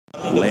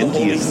Lent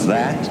is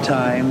that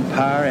time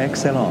par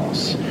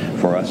excellence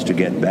for us to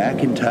get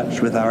back in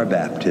touch with our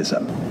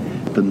baptism,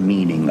 the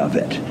meaning of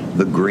it,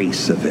 the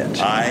grace of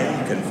it,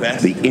 I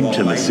confess the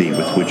intimacy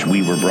with which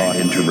we were brought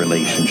into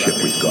relationship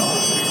with God.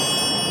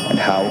 And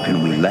how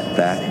can we let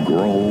that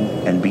grow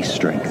and be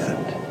strengthened?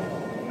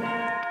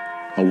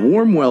 A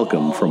warm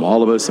welcome from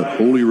all of us at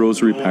Holy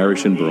Rosary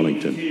Parish in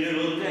Burlington.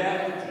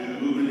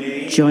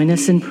 Join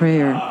us in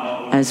prayer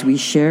as we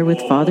share with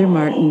Father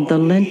Martin the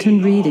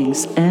Lenten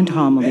readings and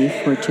homily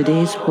for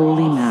today's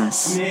Holy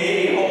Mass.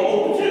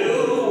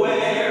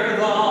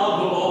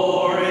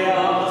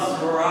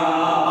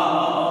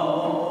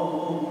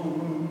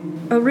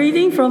 A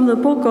reading from the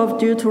book of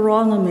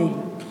Deuteronomy.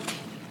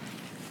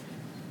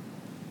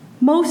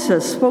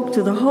 Moses spoke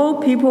to the whole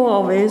people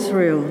of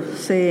Israel,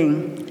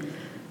 saying,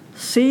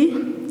 "See,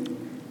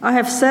 I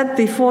have set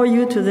before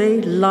you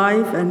today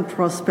life and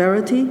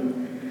prosperity,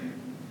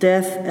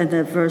 death and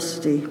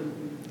adversity.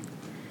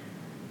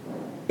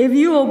 If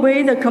you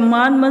obey the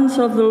commandments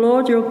of the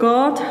Lord your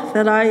God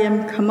that I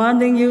am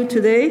commanding you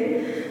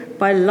today,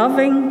 by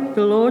loving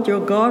the Lord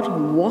your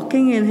God,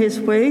 walking in his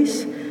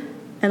ways,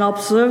 and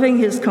observing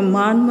his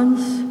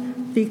commandments,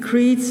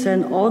 decrees,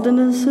 and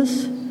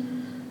ordinances,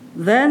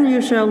 then you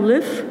shall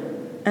live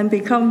and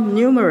become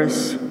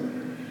numerous,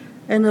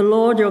 and the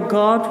Lord your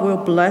God will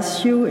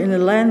bless you in the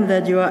land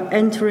that you are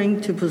entering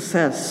to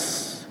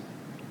possess.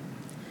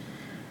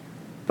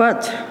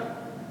 But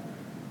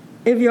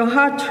if your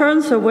heart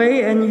turns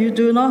away and you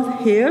do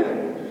not hear,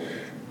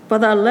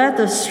 but are led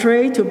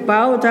astray to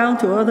bow down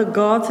to other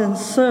gods and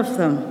serve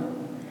them,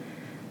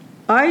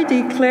 I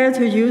declare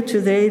to you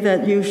today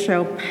that you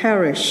shall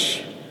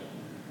perish.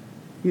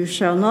 You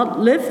shall not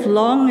live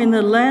long in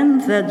the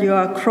land that you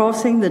are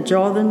crossing the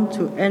Jordan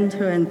to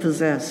enter and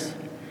possess.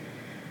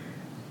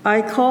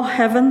 I call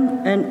heaven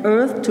and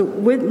earth to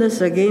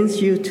witness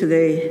against you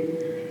today,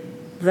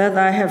 that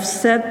I have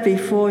set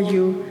before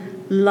you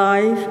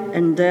life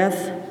and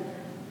death,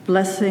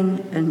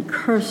 blessing and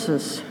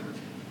curses.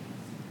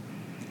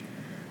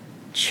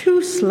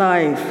 Choose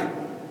life,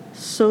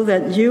 so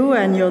that you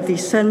and your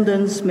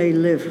descendants may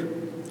live,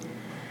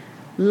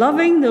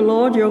 loving the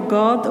Lord your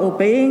God,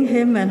 obeying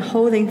him and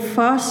holding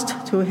fast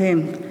to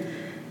him.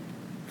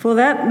 For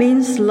that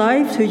means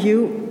life to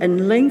you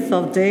and length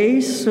of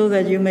days, so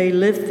that you may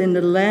live in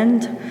the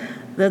land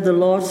that the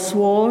Lord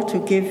swore to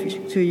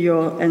give to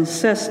your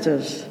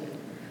ancestors,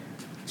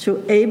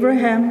 to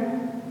Abraham,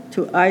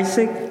 to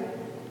Isaac,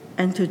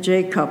 and to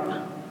Jacob."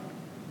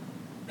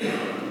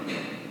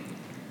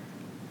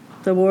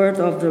 The word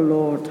of the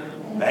Lord.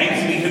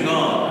 Thanks be to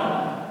God.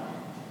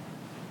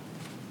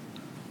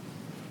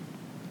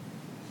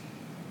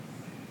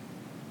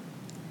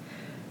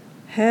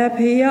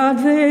 Happy are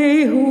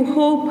they who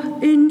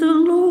hope in the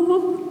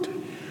Lord.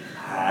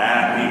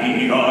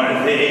 Happy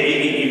are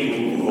they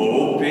who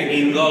hope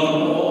in the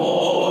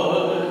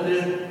Lord.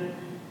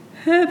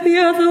 Happy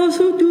are those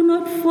who do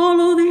not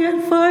follow the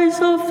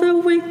advice of the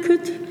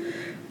wicked,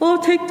 or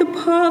take the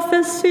path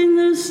that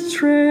sinners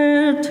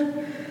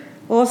tread,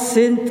 or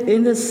sit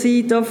in the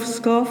seat of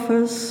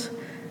scoffers,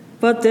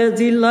 but their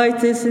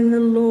delight is in the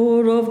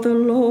Lord of the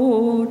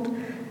Lord,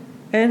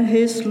 and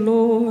his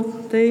Lord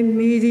they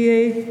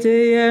meditate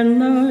day and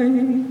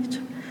night.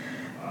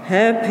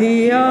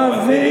 Happy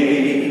are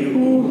they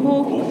who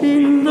hope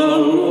in the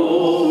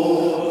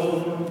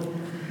Lord.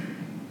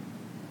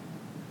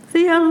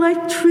 They are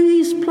like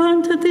trees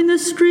planted in a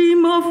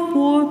stream of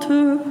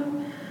water,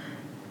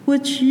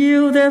 which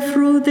yield their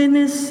fruit in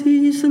its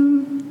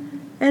season,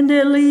 and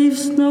their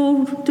leaves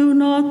do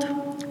not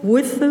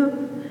wither.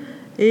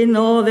 In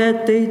all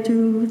that they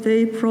do,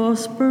 they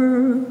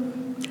prosper.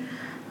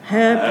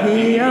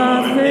 Happy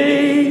are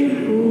they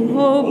who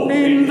hope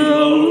in the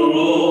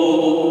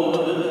Lord.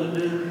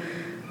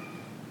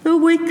 The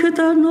wicked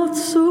are not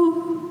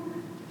so,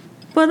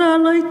 but are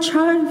like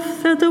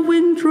chaff that the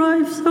wind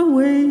drives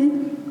away.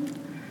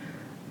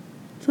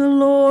 The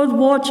Lord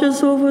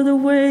watches over the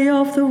way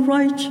of the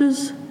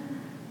righteous,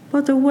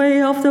 but the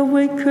way of the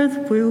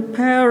wicked will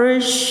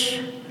perish.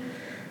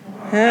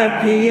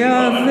 Happy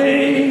are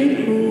they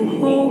who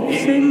hope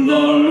in the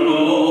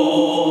Lord.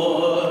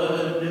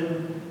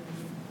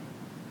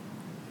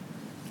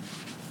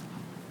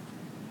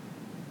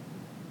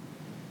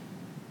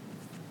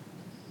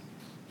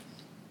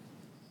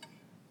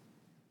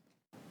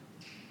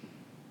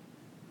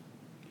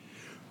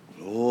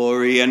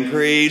 Glory and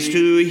praise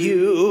to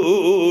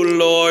you,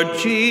 Lord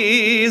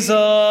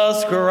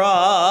Jesus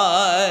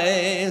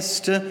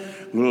Christ.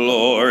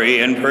 Glory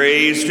and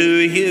praise to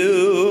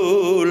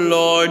you,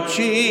 Lord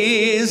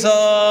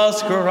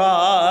Jesus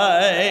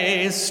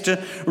Christ.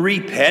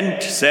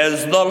 Repent,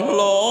 says the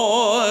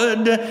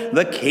Lord,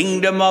 the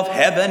kingdom of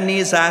heaven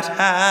is at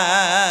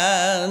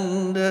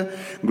hand.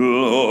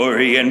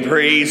 Glory and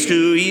praise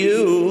to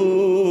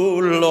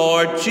you,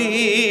 Lord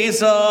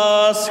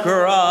Jesus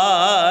Christ.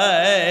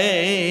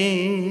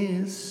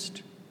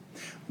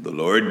 The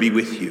Lord be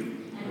with you.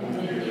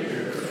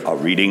 A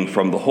reading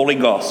from the Holy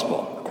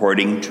Gospel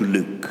according to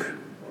Luke.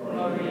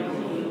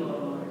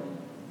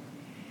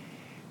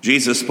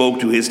 Jesus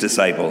spoke to his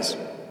disciples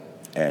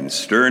and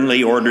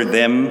sternly ordered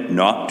them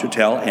not to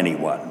tell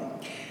anyone.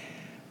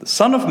 The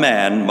Son of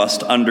Man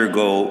must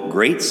undergo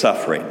great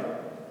suffering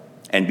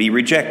and be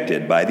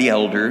rejected by the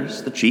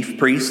elders, the chief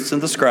priests,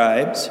 and the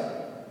scribes,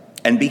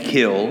 and be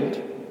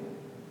killed,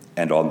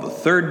 and on the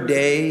third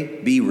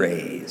day be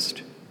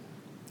raised.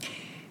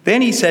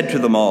 Then he said to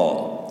them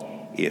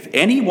all, "If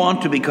any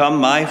want to become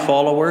my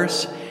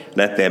followers,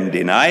 let them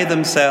deny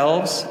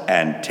themselves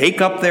and take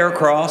up their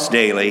cross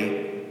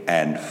daily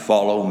and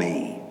follow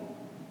me.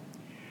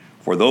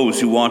 For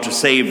those who want to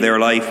save their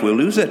life will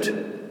lose it,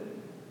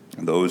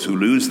 and those who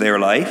lose their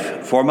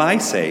life for my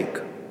sake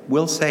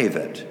will save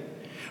it.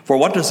 For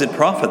what does it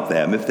profit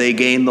them if they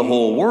gain the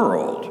whole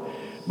world,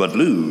 but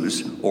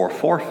lose or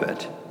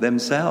forfeit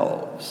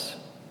themselves?"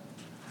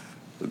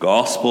 The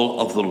Gospel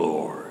of the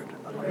Lord.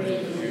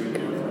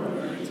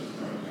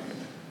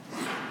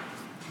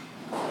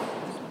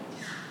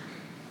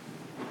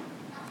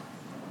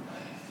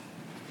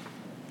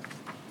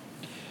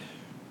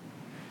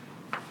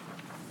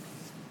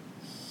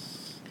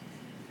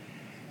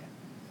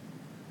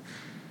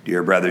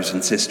 Dear brothers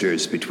and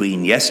sisters,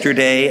 between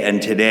yesterday and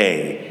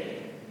today,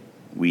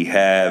 we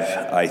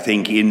have, I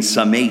think, in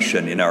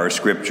summation in our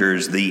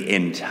scriptures, the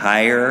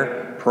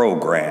entire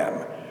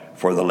program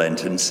for the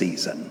Lenten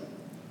season.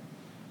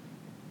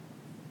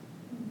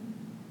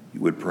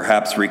 You would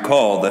perhaps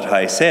recall that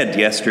I said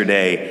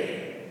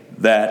yesterday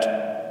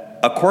that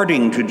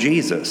according to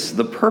Jesus,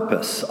 the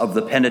purpose of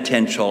the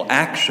penitential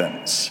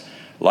actions,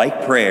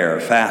 like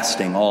prayer,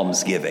 fasting,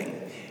 almsgiving,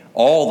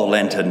 all the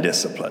Lenten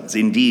disciplines,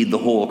 indeed the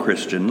whole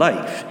Christian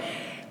life,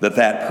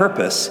 that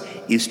purpose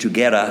is to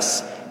get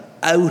us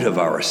out of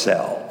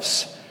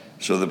ourselves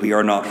so that we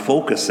are not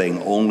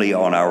focusing only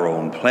on our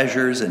own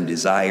pleasures and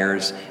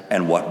desires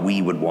and what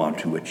we would want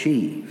to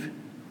achieve.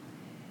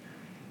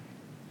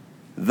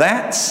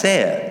 That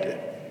said,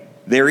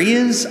 there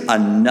is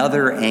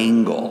another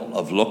angle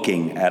of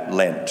looking at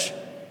Lent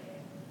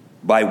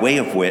by way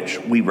of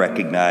which we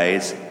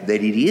recognize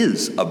that it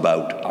is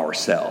about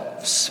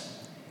ourselves.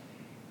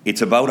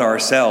 It's about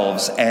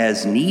ourselves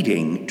as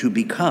needing to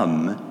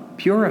become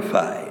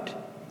purified.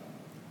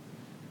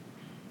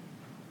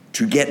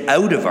 To get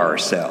out of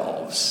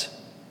ourselves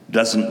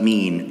doesn't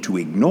mean to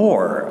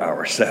ignore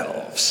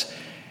ourselves.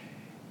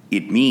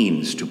 It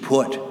means to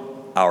put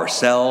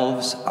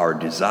ourselves, our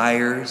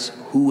desires,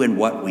 who and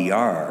what we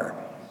are,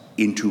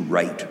 into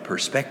right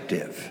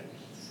perspective.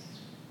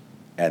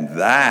 And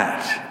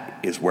that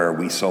is where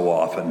we so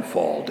often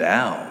fall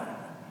down.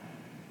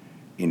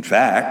 In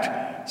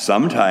fact,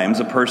 sometimes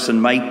a person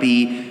might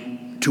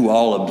be, to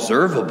all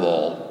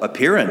observable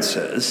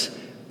appearances,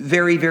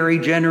 very, very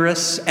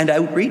generous and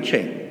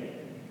outreaching.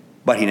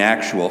 But in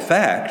actual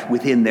fact,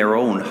 within their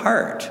own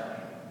heart,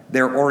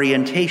 their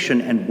orientation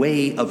and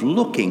way of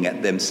looking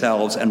at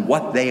themselves and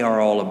what they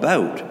are all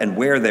about and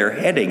where they're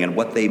heading and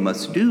what they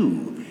must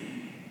do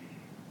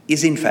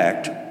is in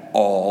fact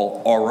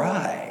all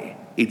awry.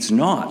 It's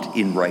not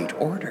in right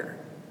order.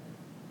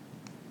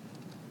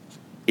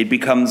 It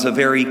becomes a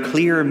very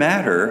clear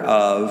matter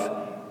of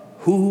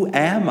who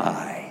am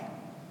I?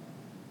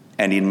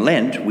 And in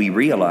Lent, we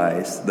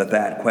realize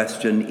that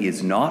question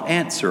is not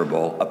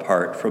answerable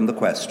apart from the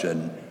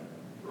question,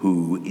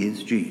 who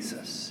is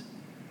Jesus?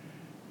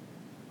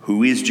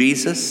 Who is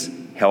Jesus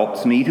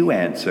helps me to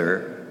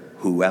answer,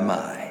 who am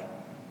I?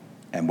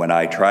 And when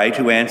I try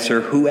to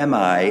answer, who am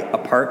I,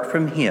 apart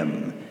from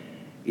him,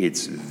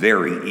 it's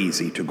very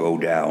easy to go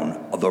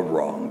down the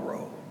wrong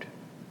road.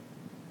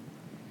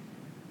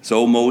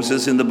 So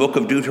Moses in the book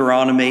of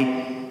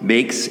Deuteronomy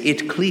makes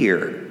it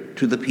clear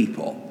to the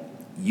people,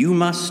 you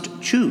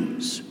must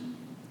choose.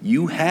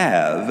 You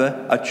have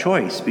a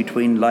choice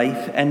between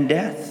life and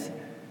death.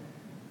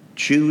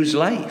 Choose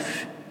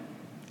life.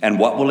 And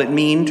what will it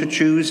mean to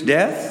choose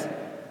death?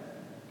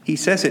 He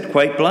says it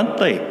quite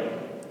bluntly.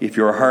 If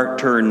your heart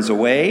turns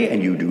away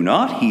and you do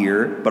not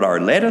hear, but are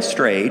led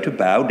astray to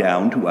bow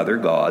down to other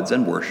gods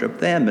and worship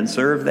them and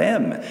serve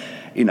them.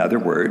 In other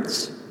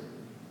words,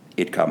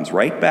 it comes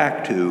right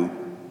back to,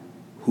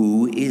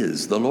 who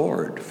is the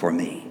Lord for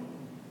me?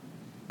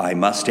 I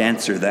must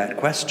answer that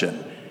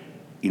question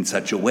in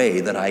such a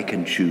way that I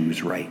can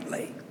choose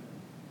rightly.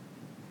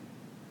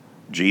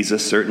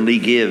 Jesus certainly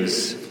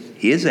gives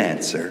his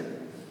answer.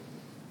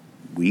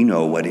 We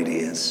know what it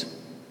is.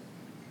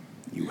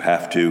 You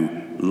have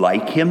to,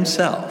 like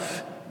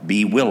himself,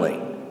 be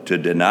willing to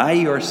deny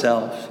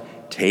yourself,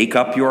 take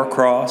up your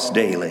cross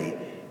daily,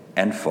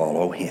 and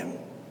follow him.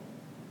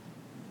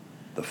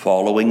 The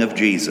following of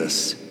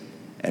Jesus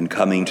and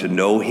coming to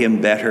know him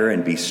better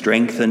and be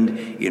strengthened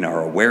in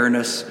our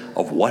awareness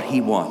of what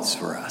he wants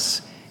for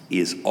us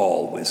is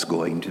always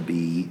going to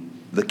be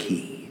the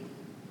key.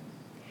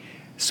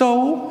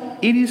 So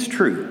it is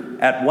true,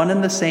 at one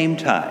and the same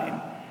time,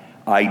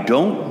 I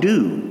don't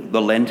do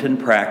the Lenten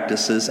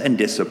practices and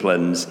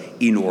disciplines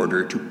in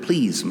order to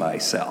please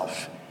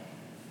myself,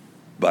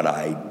 but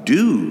I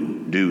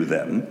do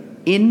them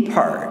in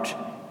part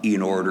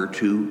in order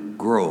to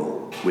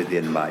grow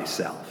within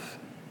myself.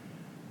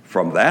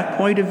 From that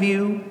point of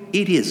view,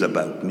 it is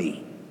about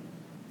me,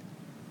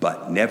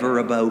 but never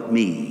about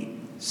me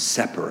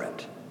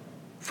separate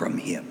from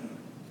him.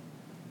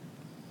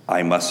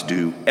 I must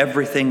do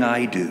everything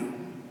I do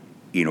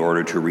in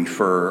order to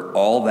refer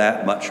all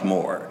that much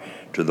more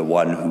to the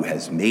one who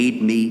has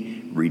made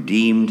me,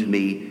 redeemed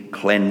me,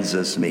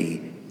 cleanses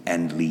me,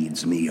 and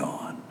leads me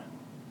on.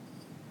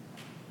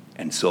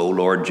 And so,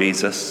 Lord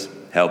Jesus,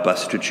 help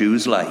us to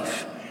choose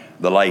life,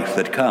 the life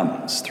that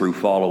comes through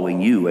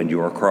following you and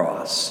your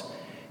cross.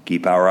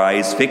 Keep our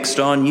eyes fixed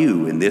on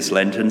you in this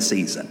Lenten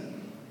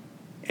season,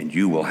 and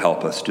you will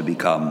help us to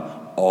become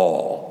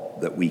all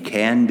that we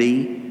can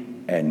be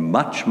and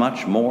much,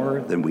 much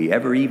more than we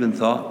ever even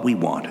thought we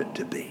wanted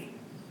to be.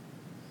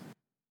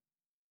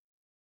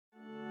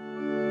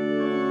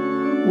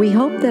 We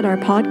hope that our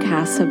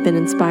podcasts have been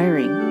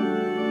inspiring.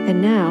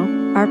 And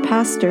now, our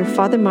pastor,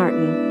 Father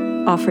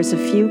Martin, offers a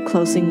few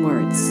closing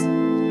words.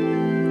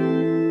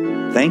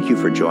 Thank you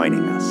for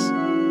joining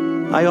us.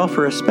 I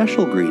offer a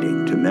special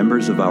greeting to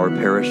members of our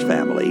parish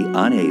family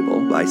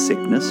unable, by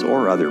sickness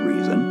or other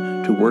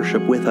reason, to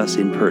worship with us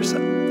in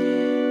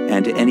person,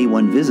 and to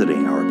anyone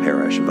visiting our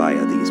parish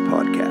via these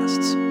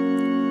podcasts.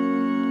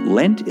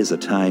 Lent is a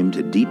time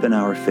to deepen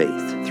our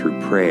faith through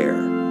prayer,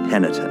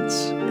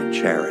 penitence, and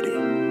charity.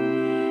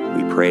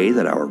 We pray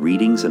that our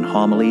readings and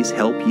homilies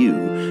help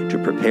you to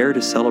prepare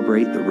to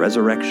celebrate the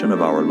resurrection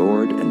of our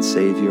Lord and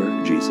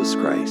Savior, Jesus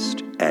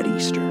Christ, at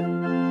Easter.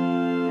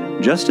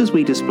 Just as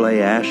we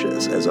display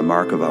ashes as a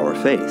mark of our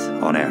faith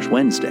on Ash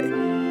Wednesday,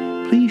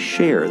 please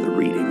share the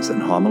readings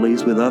and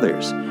homilies with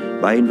others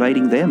by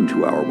inviting them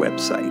to our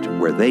website,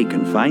 where they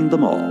can find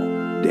them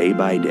all, day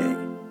by day.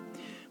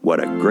 What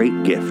a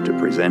great gift to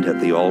present at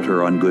the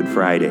altar on Good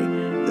Friday,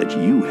 that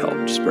you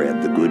helped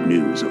spread the good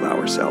news of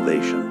our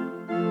salvation.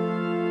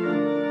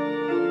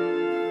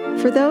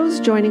 For those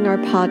joining our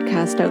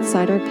podcast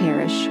outside our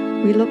parish,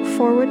 we look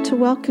forward to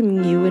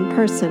welcoming you in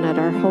person at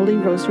our Holy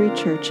Rosary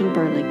Church in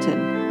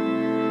Burlington.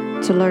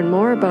 To learn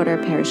more about our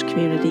parish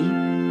community,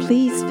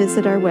 please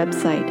visit our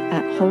website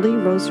at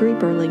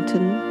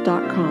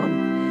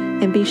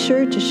holyrosaryburlington.com and be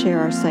sure to share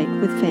our site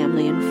with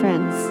family and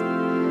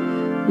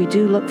friends. We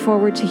do look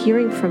forward to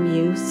hearing from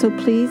you, so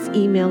please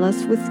email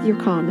us with your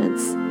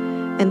comments.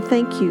 And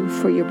thank you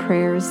for your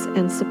prayers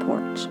and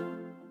support.